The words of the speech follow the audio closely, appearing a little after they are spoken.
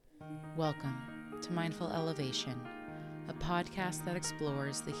Welcome to Mindful Elevation, a podcast that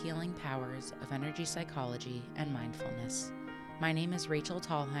explores the healing powers of energy psychology and mindfulness. My name is Rachel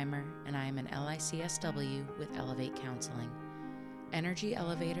Tallheimer, and I am an LICSW with Elevate Counseling. Energy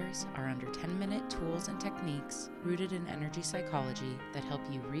elevators are under 10-minute tools and techniques rooted in energy psychology that help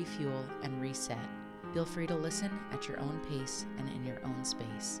you refuel and reset. Feel free to listen at your own pace and in your own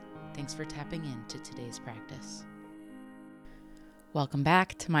space. Thanks for tapping into today's practice. Welcome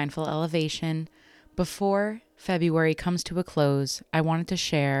back to Mindful Elevation. Before February comes to a close, I wanted to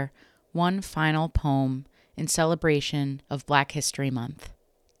share one final poem in celebration of Black History Month.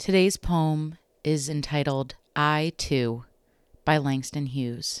 Today's poem is entitled I Too by Langston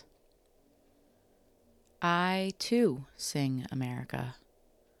Hughes. I too sing America.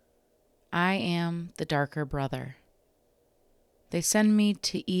 I am the darker brother. They send me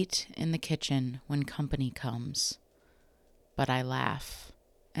to eat in the kitchen when company comes, but I laugh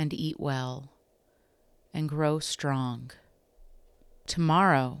and eat well and grow strong.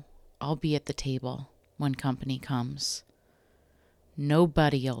 Tomorrow I'll be at the table when company comes.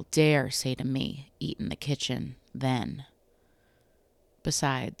 Nobody'll dare say to me, eat in the kitchen then.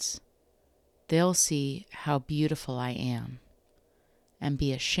 Besides, they'll see how beautiful I am and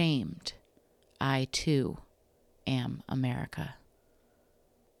be ashamed I too am America.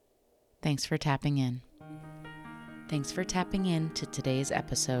 Thanks for tapping in. Thanks for tapping in to today's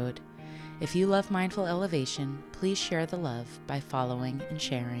episode. If you love Mindful Elevation, please share the love by following and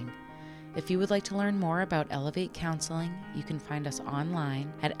sharing. If you would like to learn more about Elevate Counseling, you can find us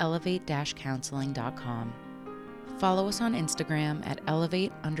online at elevate-counseling.com. Follow us on Instagram at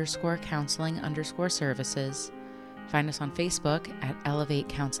elevate_counseling_services. Find us on Facebook at Elevate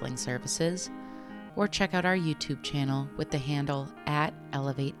Counseling Services, or check out our YouTube channel with the handle at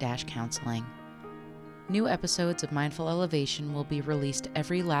Elevate-Counseling. New episodes of Mindful Elevation will be released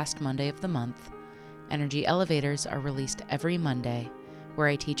every last Monday of the month. Energy Elevators are released every Monday, where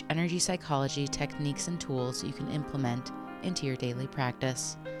I teach energy psychology techniques and tools you can implement into your daily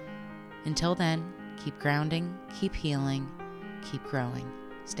practice. Until then, keep grounding, keep healing, keep growing.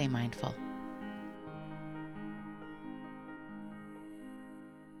 Stay mindful.